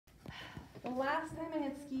The last time I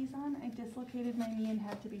had skis on, I dislocated my knee and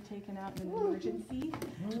had to be taken out in an emergency.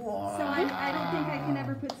 Wow. So I don't think I can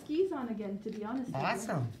ever put skis on again, to be honest with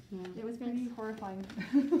Awesome. you. It was pretty horrifying.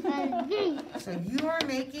 So you are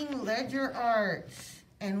making ledger art,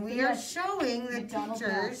 and we are showing the McDonald's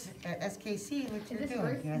teachers at SKC what you're doing.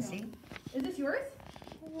 yours? You want to No. see? Is this yours?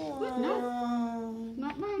 No.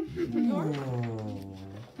 Not mine. Whoa.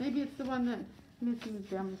 Maybe it's the one that Missy was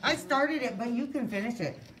down. I started it, but you can finish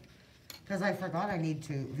it. Because I forgot I need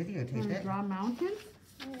to videotape it. Draw mountains?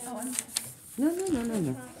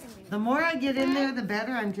 No. The more I get in there, the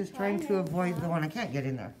better. I'm just trying to avoid the one I can't get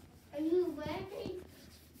in there. Are you ready?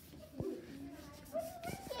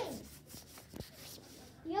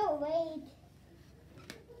 Yo, wait.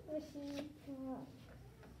 Rishi,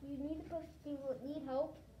 you need to need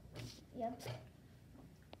help? Yep.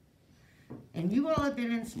 And you all have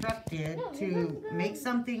been instructed to make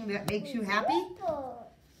something that makes you happy,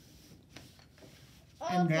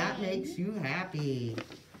 and that makes you happy.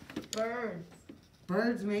 Birds.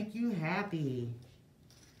 Birds make you happy.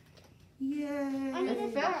 Yay!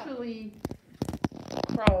 Especially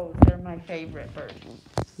crows. They're my favorite birds.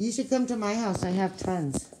 You should come to my house. I have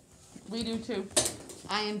tons. We do too.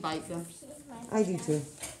 I invite them. I do too.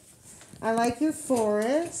 I like your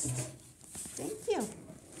forest. Thank you.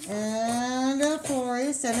 And a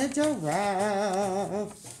forest and a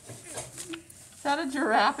giraffe. Is that a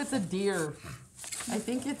giraffe? It's a deer. I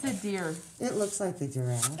think it's a deer. It looks like the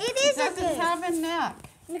giraffe. It It is a doesn't deer. have a neck.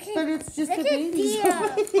 But it's just a It's a baby.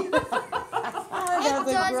 deer. Oh,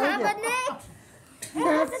 It does have a neck.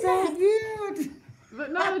 That's so cute.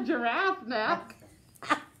 But not a giraffe neck.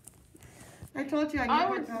 I told you I I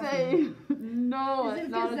never would thought say no, Is it it's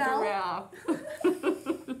not gazelle? a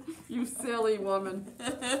giraffe. You silly woman.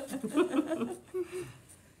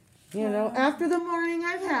 You know, after the morning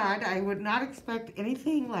I've had, I would not expect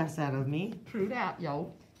anything less out of me. True that,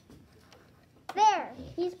 yo. There.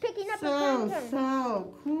 He's picking up a pumpkin.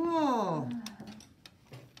 So cool.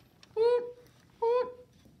 Hoot, hoot.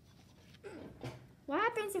 What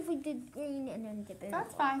happens if we did green and then dip it?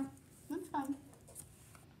 That's fine. That's fine.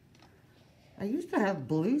 I used to have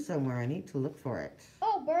blue somewhere. I need to look for it.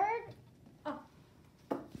 Oh, bird.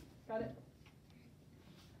 Got it.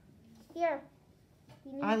 Here.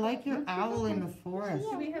 You need I like your Let's see owl this in one. the forest.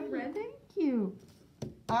 Do we have red? Thank you.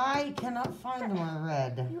 I cannot find more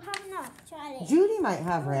red. You have enough. Try it. Judy might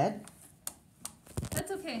have red. That's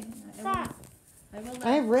okay. Stop. I will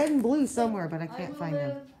I have red and blue somewhere, but I I can't will find them.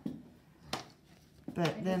 live.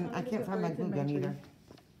 But then I can't find my glue gun either.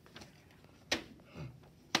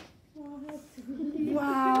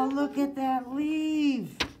 Wow, look at that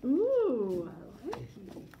leaf. Ooh, I like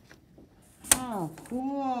it. Oh,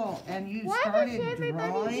 cool. And you Why does started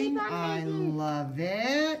everybody drawing. keep on I making- love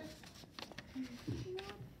it.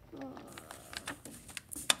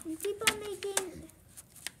 You keep on making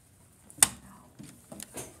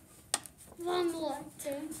one more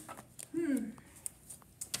thing.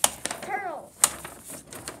 Turtles.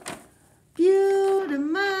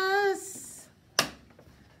 Beautimus.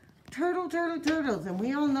 Turtles. And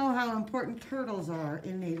we all know how important turtles are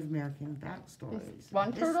in Native American backstories.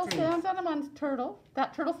 One turtle History. stands on one turtle.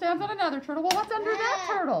 That turtle stands on another turtle. Well, what's under that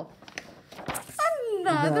turtle?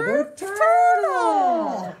 Another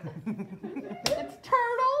turtle. It's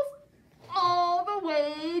turtles all the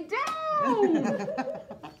way down.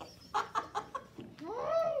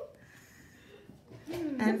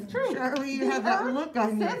 And It's true. Charlie, you have that look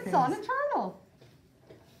on your Sits face. on a turtle.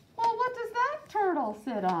 Well, what does that turtle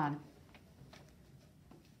sit on?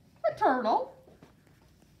 A turtle.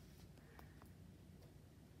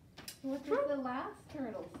 What does the last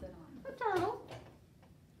turtle sit on? A turtle.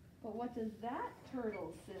 But what does that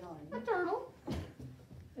turtle sit on? A turtle.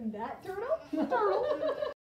 And that turtle? A turtle.